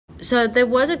So there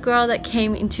was a girl that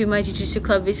came into my jiu-jitsu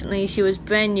club recently. She was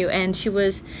brand new and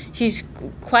she's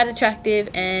quite attractive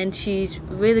and she's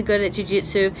really good at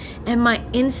jiu-jitsu, and my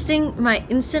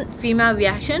instant female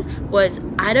reaction was,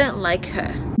 I don't like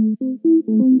her.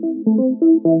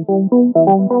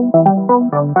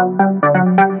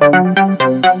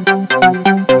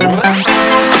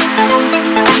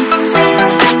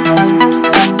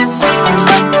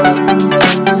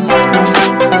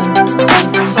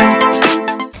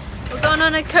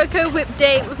 Coco whip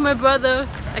date with my brother.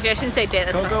 Okay, I shouldn't say date,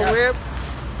 that's Coco whip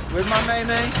with my Mei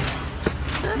Mei.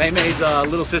 Mei Mei's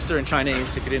little sister in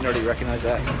Chinese, if you didn't already recognize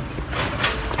that.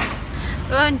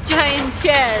 We're on giant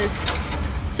chairs,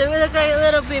 so we look like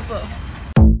little people.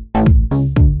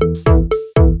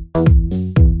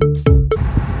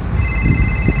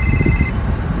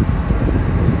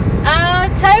 I'll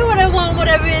tell you what I want, what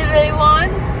I really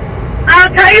want.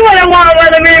 I'll tell you what I want,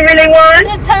 what I really want.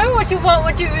 So tell me what you want,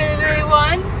 what you really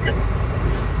want.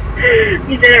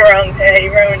 You did it wrong, Tay.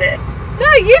 You ruined it.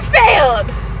 No, you failed.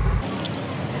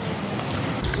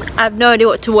 I have no idea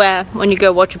what to wear when you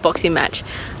go watch a boxing match,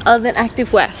 other than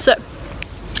active wear. So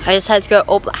I just had to go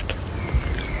all black.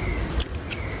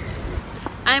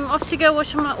 I'm off to go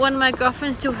watch one of my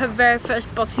girlfriends do her very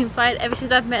first boxing fight. Ever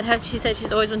since I've met her, she said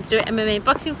she's always wanted to do an MMA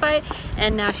boxing fight,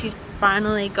 and now she's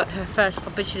finally got her first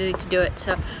opportunity to do it.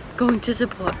 So I'm going to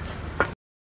support.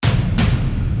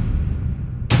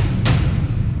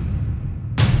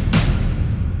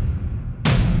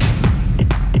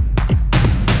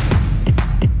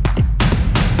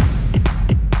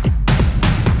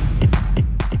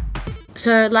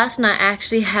 So last night I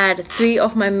actually had 3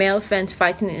 of my male friends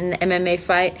fighting in an MMA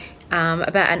fight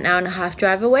about an hour and a half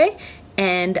drive away,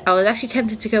 and I was actually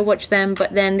tempted to go watch them,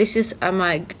 but then this is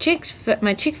my chick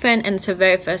friend and it's her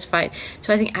very first fight.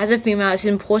 So I think as a female it's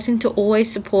important to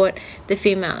always support the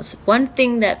females. One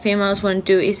thing that females want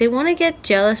to do is they want to get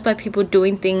jealous by people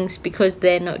doing things because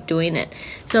they're not doing it.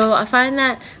 So I find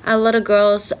that a lot of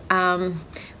girls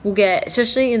will get,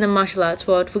 especially in the martial arts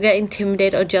world, will get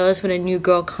intimidated or jealous when a new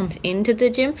girl comes into the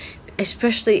gym,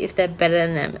 especially if they're better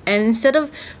than them. And instead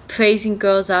of praising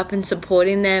girls up and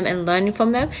supporting them and learning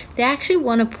from them, they actually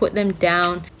want to put them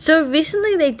down. So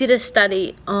recently they did a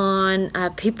study on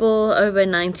people over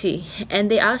 90,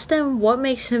 and they asked them what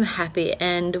makes them happy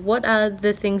and what are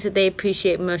the things that they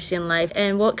appreciate most in life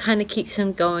and what kind of keeps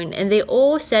them going, and they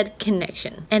all said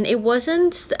connection. And it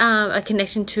wasn't a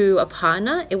connection to a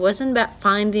partner, it wasn't about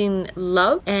finding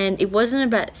love, and it wasn't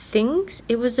about things,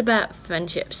 it was about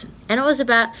friendships. And it was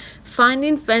about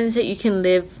finding friends that you can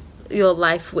live your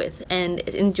life with and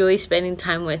enjoy spending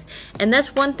time with. And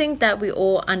that's one thing that we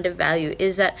all undervalue,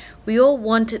 is that we all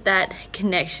want that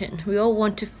connection. We all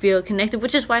want to feel connected,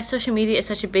 which is why social media is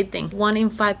such a big thing. 1 in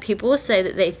 5 people say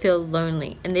that they feel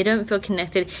lonely and they don't feel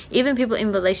connected. Even people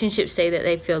in relationships say that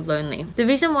they feel lonely. The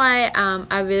reason why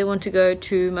I really want to go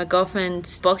to my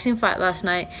girlfriend's boxing fight last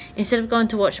night instead of going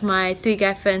to watch my 3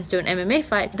 guy friends do an MMA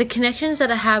fight, the connections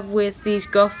that I have with these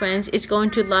girlfriends is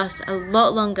going to last a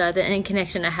lot longer than any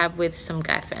connection I have with some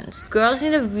guy friends. Girls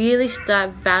need to really start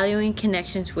valuing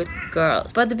connections with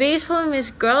girls. But the biggest problem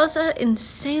is girls are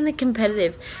insanely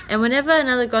competitive, and whenever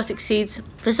another girl succeeds,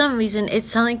 for some reason it's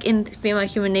something in female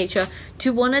human nature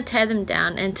to want to tear them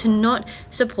down and to not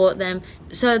support them.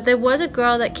 So there was a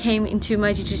girl that came into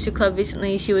my jiu-jitsu club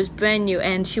recently. She was brand new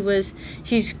and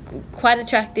she's quite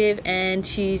attractive and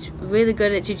she's really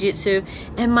good at jiu-jitsu,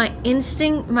 and my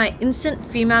instant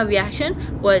female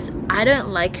reaction was, I don't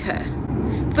like her.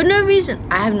 For no reason.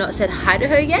 I have not said hi to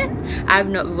her yet. I have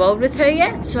not rolled with her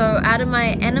yet. So out of my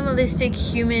animalistic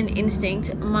human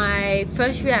instinct, my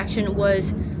first reaction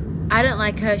was, I don't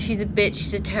like her, she's a bitch,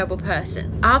 she's a terrible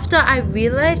person. After I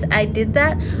realized I did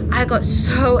that, I got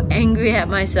so angry at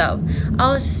myself.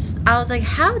 I was like,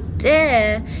 how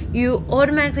dare you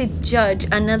automatically judge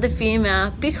another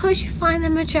female because you find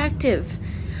them attractive?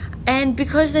 And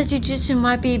because their jiu-jitsu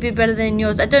might be a bit better than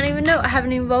yours. I don't even know, I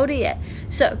haven't even rolled it yet.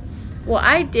 So what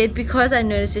I did, because I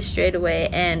noticed this straight away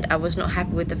and I was not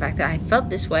happy with the fact that I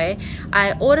felt this way,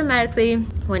 I automatically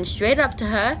went straight up to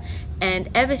her, and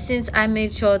ever since I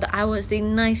made sure that I was the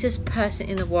nicest person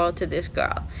in the world to this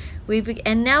girl.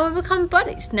 And now we've become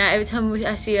buddies. Now every time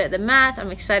I see her at the mat, I'm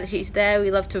excited she's there.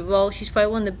 We love to roll. She's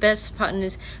probably one of the best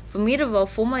partners for me to roll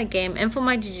for my game and for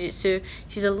my jiu-jitsu.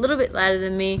 She's a little bit lighter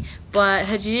than me, but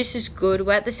her jiu-jitsu is good.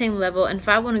 We're at the same level, and if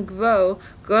I want to grow,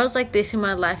 girls like this in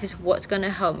my life is what's going to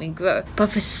help me grow.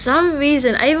 But for some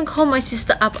reason, I even called my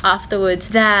sister up afterwards,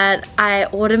 that I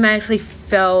automatically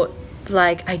felt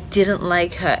like I didn't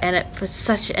like her, and it was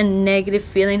such a negative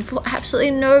feeling for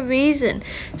absolutely no reason.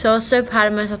 So I was so proud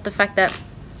of myself, the fact that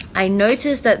I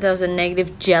noticed that there was a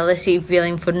negative jealousy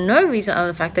feeling for no reason other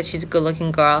than the fact that she's a good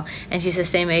looking girl and she's the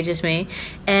same age as me,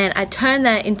 and I turned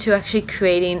that into actually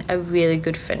creating a really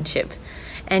good friendship.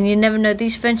 And you never know,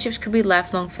 these friendships could be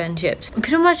lifelong friendships.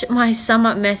 Pretty much my sum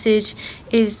up message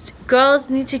is girls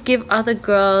need to give other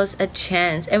girls a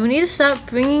chance, and we need to start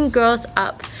bringing girls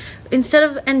up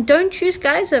and don't choose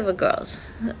guys over girls.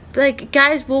 Like,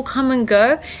 guys will come and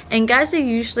go, and guys are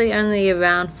usually only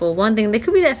around for one thing. They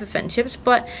could be there for friendships,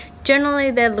 but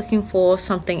generally they're looking for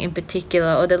something in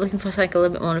particular, or they're looking for something a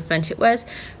little bit more than a friendship, whereas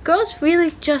girls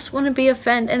really just want to be a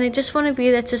friend, and they just want to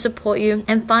be there to support you.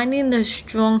 And finding those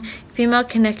strong female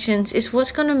connections is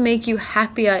what's going to make you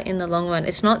happier in the long run.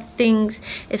 It's not things,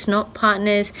 it's not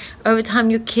partners. Over time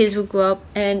your kids will grow up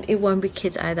and it won't be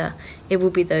kids either. It will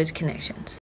be those connections.